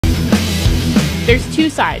There's two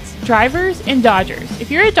sides, drivers and dodgers.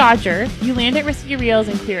 If you're a dodger, you land at Risky Reels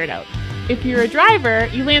and clear it out. If you're a driver,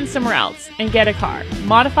 you land somewhere else and get a car,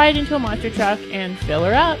 modify it into a monster truck, and fill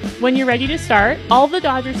her up. When you're ready to start, all the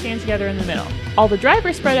dodgers stand together in the middle. All the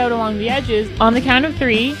drivers spread out along the edges. On the count of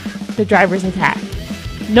 3, the drivers attack.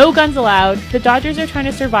 No guns allowed. The dodgers are trying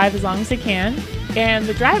to survive as long as they can, and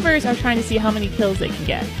the drivers are trying to see how many kills they can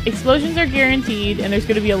get. Explosions are guaranteed, and there's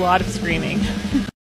going to be a lot of screaming.